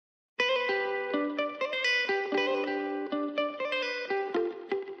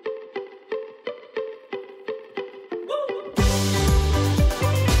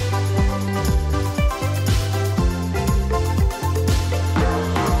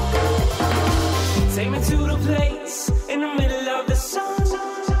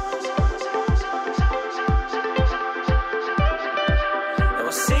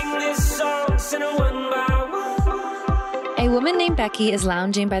Becki is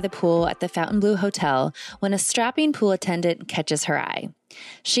lounging by the pool at the Fontainebleau Hotel when a strapping pool attendant catches her eye.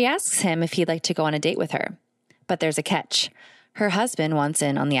 She asks him if he'd like to go on a date with her. But there's a catch. Her husband wants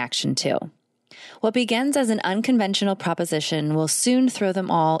in on the action too. What begins as an unconventional proposition will soon throw them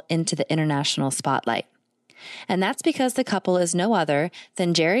all into the international spotlight. And that's because the couple is no other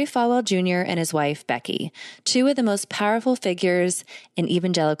than Jerry Falwell Jr. and his wife, Becki, two of the most powerful figures in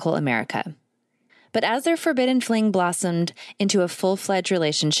Evangelical America. But as their forbidden fling blossomed into a full-fledged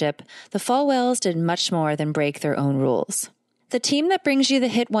relationship, the Falwells did much more than break their own rules. The team that brings you the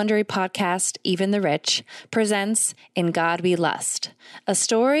hit Wondery podcast, Even the Rich, presents In God We Lust, a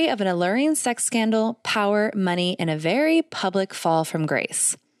story of an alluring sex scandal, power, money, and a very public fall from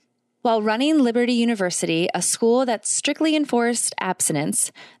grace. While running Liberty University, a school that strictly enforced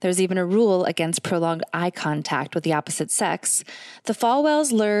abstinence, there's even a rule against prolonged eye contact with the opposite sex, the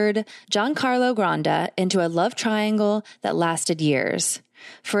Falwells lured Giancarlo Granda into a love triangle that lasted years.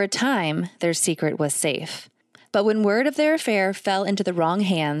 For a time, their secret was safe. But when word of their affair fell into the wrong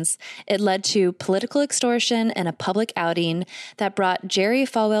hands, it led to political extortion and a public outing that brought Jerry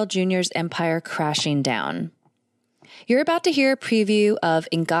Falwell Jr.'s empire crashing down. You're about to hear a preview of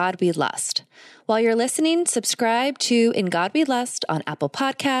In God We Lust. While you're listening, subscribe to In God We Lust on Apple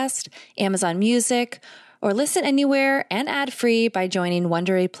Podcast, Amazon Music, or listen anywhere and ad-free by joining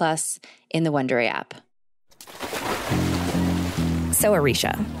Wondery Plus in the Wondery app. So,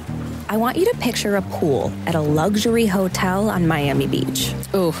 Aricia, I want you to picture a pool at a luxury hotel on Miami Beach.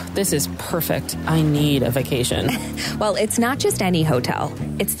 Ooh, this is perfect. I need a vacation. Well, it's not just any hotel.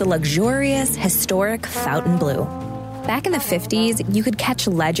 It's the luxurious, historic Fontainebleau. Back in the 50s, you could catch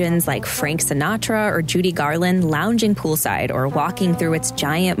legends like Frank Sinatra or Judy Garland lounging poolside or walking through its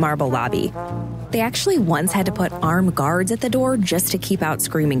giant marble lobby. They actually once had to put armed guards at the door just to keep out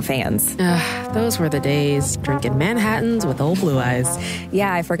screaming fans. Those were the days, drinking Manhattans with old blue eyes.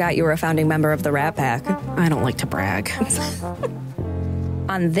 Yeah, I forgot you were a founding member of the Rat Pack. I don't like to brag.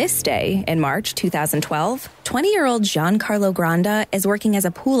 On this day, in March 2012, 20-year-old Giancarlo Granda is working as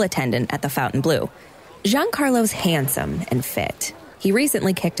a pool attendant at the Fontainebleau. Giancarlo's handsome and fit. He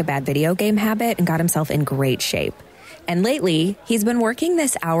recently kicked a bad video game habit and got himself in great shape. And lately, he's been working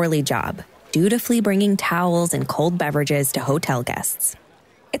this hourly job, dutifully bringing towels and cold beverages to hotel guests.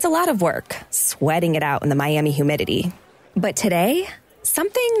 It's a lot of work, sweating it out in the Miami humidity. But today,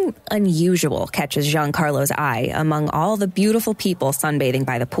 something unusual catches Giancarlo's eye among all the beautiful people sunbathing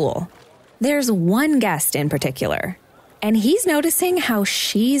by the pool. There's one guest in particular, and he's noticing how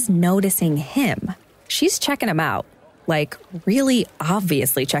she's noticing him. She's checking him out, like really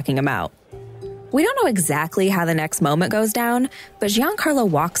obviously checking him out. We don't know exactly how the next moment goes down, but Giancarlo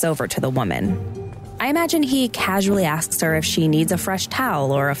walks over to the woman. I imagine he casually asks her if she needs a fresh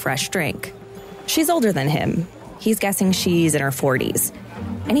towel or a fresh drink. She's older than him. He's guessing she's in her 40s.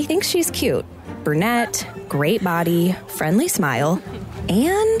 And he thinks she's cute. Brunette, great body, friendly smile,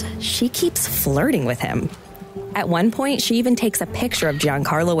 and she keeps flirting with him. At one point, she even takes a picture of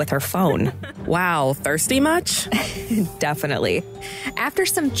Giancarlo with her phone. Wow, thirsty much? Definitely. After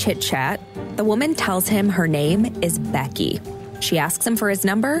some chit-chat, the woman tells him her name is Becki. She asks him for his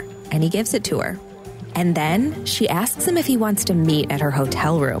number, and he gives it to her. And then she asks him if he wants to meet at her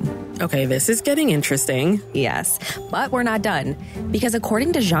hotel room. Okay, this is getting interesting. Yes, but we're not done. Because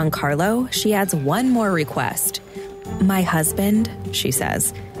according to Giancarlo, she adds one more request. My husband, she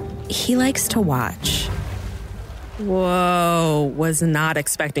says, he likes to watch. Whoa, was not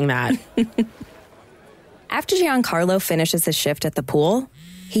expecting that. After Giancarlo finishes his shift at the pool,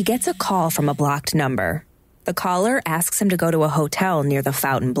 he gets a call from a blocked number. The caller asks him to go to a hotel near the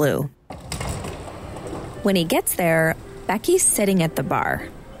Fontainebleau. When he gets there, Becki's sitting at the bar.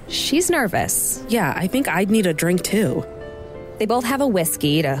 She's nervous. Yeah, I think I'd need a drink too. They both have a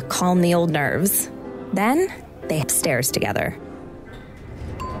whiskey to calm the old nerves. Then they head upstairs together.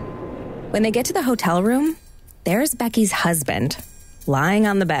 When they get to the hotel room, there's Becki's husband, lying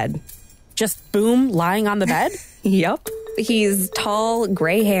on the bed. Just boom, lying on the bed? Yup. He's tall,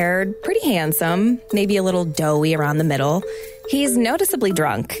 gray-haired, pretty handsome, maybe a little doughy around the middle. He's noticeably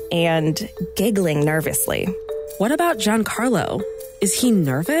drunk and giggling nervously. What about Giancarlo? Is he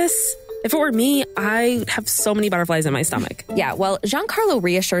nervous? If it were me, I'd have so many butterflies in my stomach. Yeah, well, Giancarlo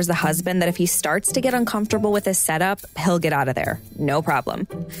reassures the husband that if he starts to get uncomfortable with his setup, he'll get out of there. No problem.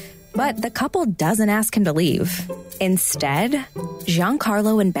 But the couple doesn't ask him to leave. Instead,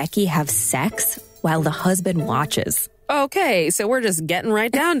 Giancarlo and Becki have sex while the husband watches. Okay, so we're just getting right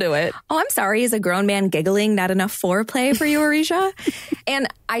down to it. Oh, I'm sorry. Is a grown man giggling not enough foreplay for you, Aricia? And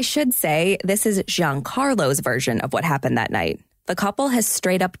I should say, this is Giancarlo's version of what happened that night. The couple has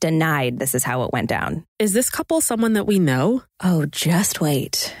straight up denied this is how it went down. Is this couple someone that we know? Oh, just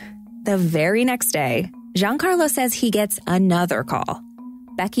wait. The very next day, Giancarlo says he gets another call.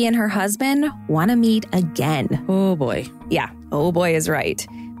 Becki and her husband want to meet again. Oh, boy. Yeah, oh boy is right.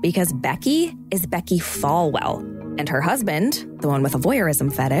 Because Becki is Becki Falwell. And her husband, the one with a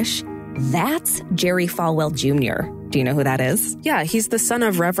voyeurism fetish, that's Jerry Falwell Jr. Do you know who that is? Yeah, he's the son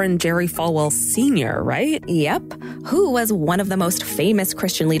of Reverend Jerry Falwell Sr., right? Yep, who was one of the most famous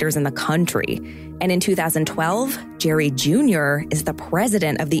Christian leaders in the country. And in 2012, Jerry Jr. is the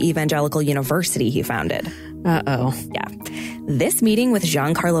president of the Evangelical University he founded. Uh-oh. Yeah. This meeting with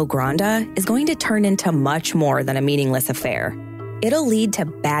Giancarlo Granda is going to turn into much more than a meaningless affair. It'll lead to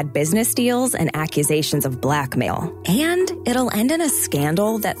bad business deals and accusations of blackmail. And it'll end in a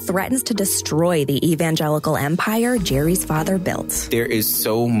scandal that threatens to destroy the evangelical empire Jerry's father built. There is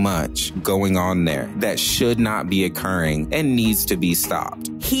so much going on there that should not be occurring and needs to be stopped.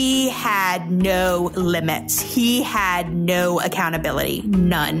 He had no limits. He had no accountability.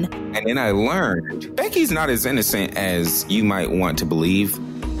 None. And then I learned Becki's not as innocent as you might want to believe.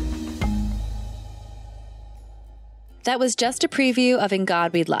 That was just a preview of In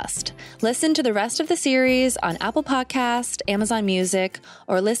God We Lust. Listen to the rest of the series on Apple Podcast, Amazon Music,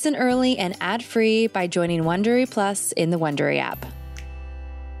 or listen early and ad-free by joining Wondery Plus in the Wondery app.